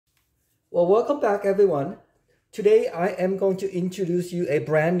Well, welcome back everyone. Today I am going to introduce you a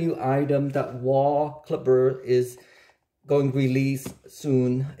brand new item that Wahl clipper is going to release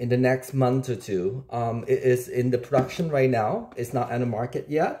soon in the next month or two. It is in the production right now. It's not on the market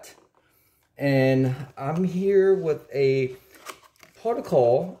yet. And I'm here with a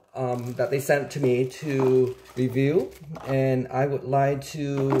protocol that they sent to me to review. And I would like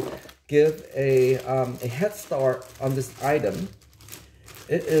to give a head start on this item.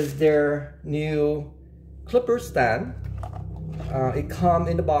 It is their new clipper stand. It comes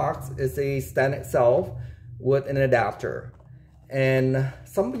in the box. It's a stand itself with an adapter. And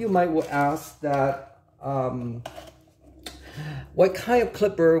some of you might will ask that what kind of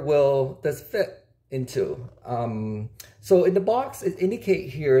clipper will this fit into? So in the box, it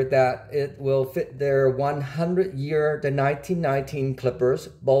indicates here that it will fit their 100-year, the 1919 clippers,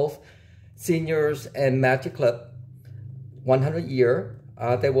 both seniors and magic clip, 100-year.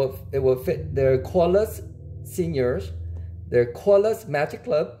 They will fit their Cordless seniors, their Cordless magic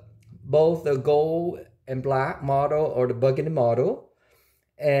clip, both the gold and black model or the burgundy model,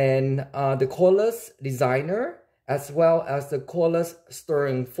 and the Cordless designer, as well as the Cordless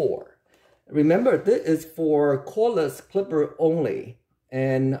Stirring 4. Remember, this is for Cordless clipper only,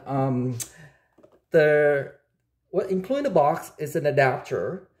 and what including the box is an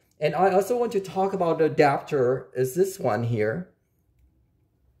adapter. And I also want to talk about the adapter. Is this one here?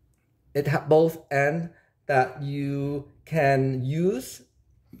 It has both ends that you can use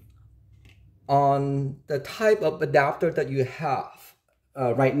on the type of adapter that you have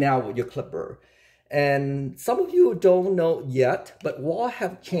right now with your clipper. And some of you don't know yet, but Wahl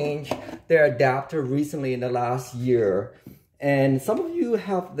have changed their adapter recently in the last year. And some of you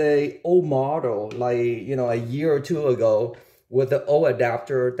have the old model, like, you know, a year or two ago, with the old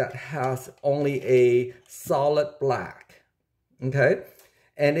adapter that has only a solid black. Okay,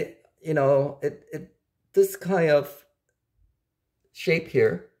 and it, you know, this kind of shape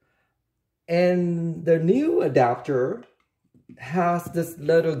here. And the new adapter has this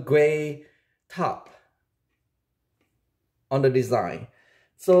little gray top on the design.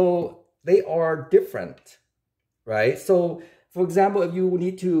 So they are different, right? So for example, if you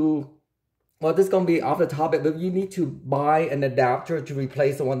need to, well, this is going to be off the topic, but if you need to buy an adapter to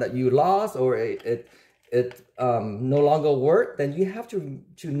replace the one that you lost, or it no longer work, then you have to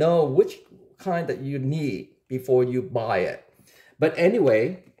know which kind that you need before you buy it. But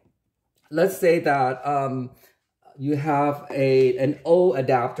anyway, let's say that you have an old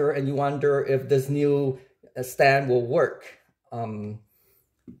adapter and you wonder if this new stand will work. And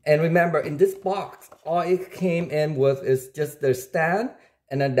remember, in this box, all it came in with is just the stand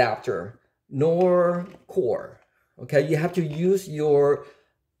and adapter, nor core. Okay, you have to use your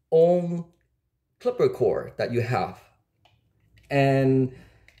own clipper core that you have. And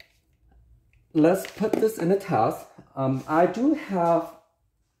let's put this in a test. I do have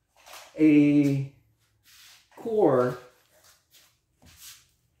a core,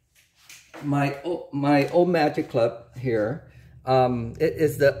 my old magic clip here. It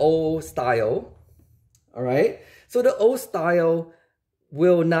is the old style. All right, so the old style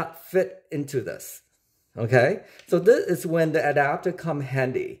will not fit into this. Okay, so this is when the adapter come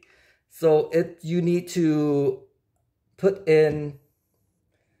handy. So you need to put in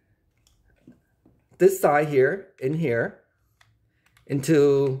this side here,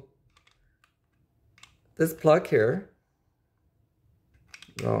 into this plug here.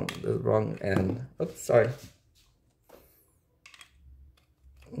 The wrong end. Oops, sorry.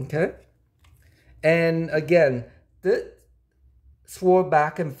 Okay. And again, this swirl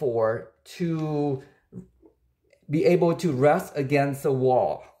back and forth to be able to rest against the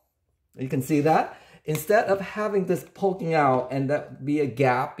wall. You can see that instead of having this poking out and that be a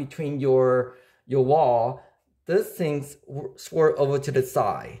gap between your wall, this thing swirl over to the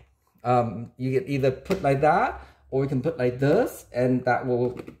side. You can either put like that, or you can put like this, and that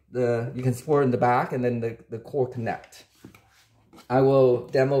will you can swirl in the back, and then the core connect. I will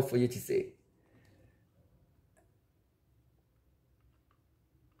demo for you to see.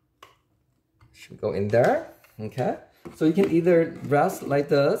 Should go in there. Okay, so you can either rest like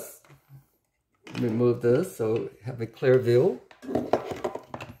this. Remove this so have a clear view.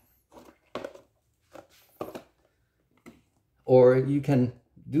 Or you can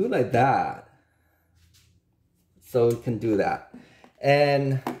do like that. So you can do that.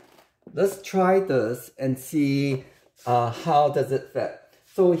 And let's try this and see how does it fit.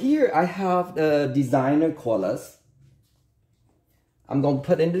 So here I have the designer Cordless. I'm going to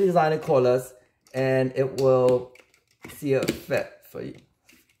put in the designer Cordless and it will see a fit for you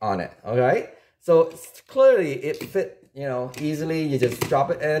on it. All right. So clearly it fit you know, easily. You just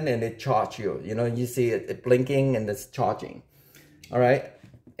drop it in and it charges you. You know, you see it blinking and it's charging. All right.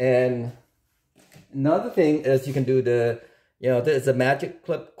 And another thing is you can do the, you know, there's a magic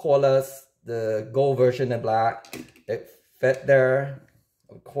clip cordless, the gold version in black. It fit there.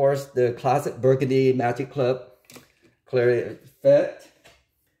 Of course, the classic burgundy magic clip clearly fit.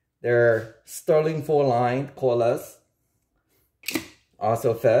 Their sterling 4-line cordless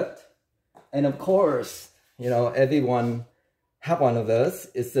also fit. And of course, you know, everyone have one of those.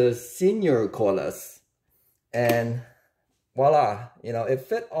 It's a senior cordless. And voila, you know, it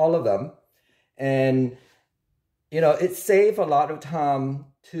fit all of them. And, you know, it saved a lot of time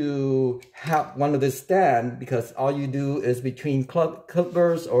to have one of the stand, because all you do is between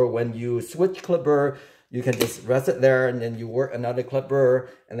clippers, or when you switch clipper, you can just rest it there and then you work another clipper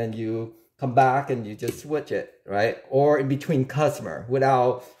and then you come back and you just switch it, right? Or in between customer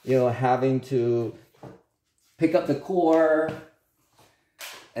without, you know, having to pick up the cord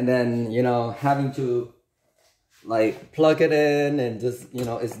and then, you know, having to like plug it in and just, you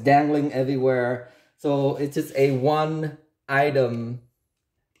know, it's dangling everywhere. So it's just a one item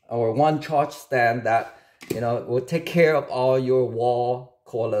or one charge stand that, you know, will take care of all your Wahl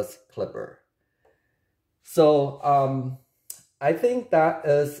cordless clipper. So I think that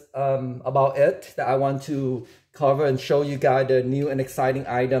is about it that I want to cover and show you guys the new and exciting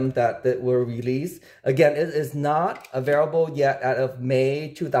item that were released. Again, it is not available yet as of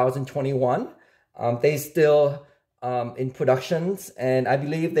May 2021. They still in productions, and I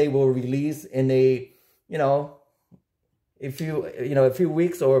believe they will release in a, you know, a few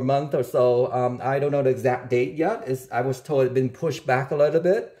weeks or a month or so. I don't know the exact date yet. I was told it's been pushed back a little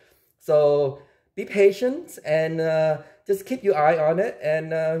bit. So be patient and just keep your eye on it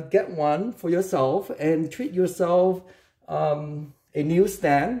and get one for yourself and treat yourself a new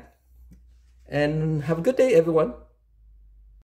stand. And have a good day, everyone.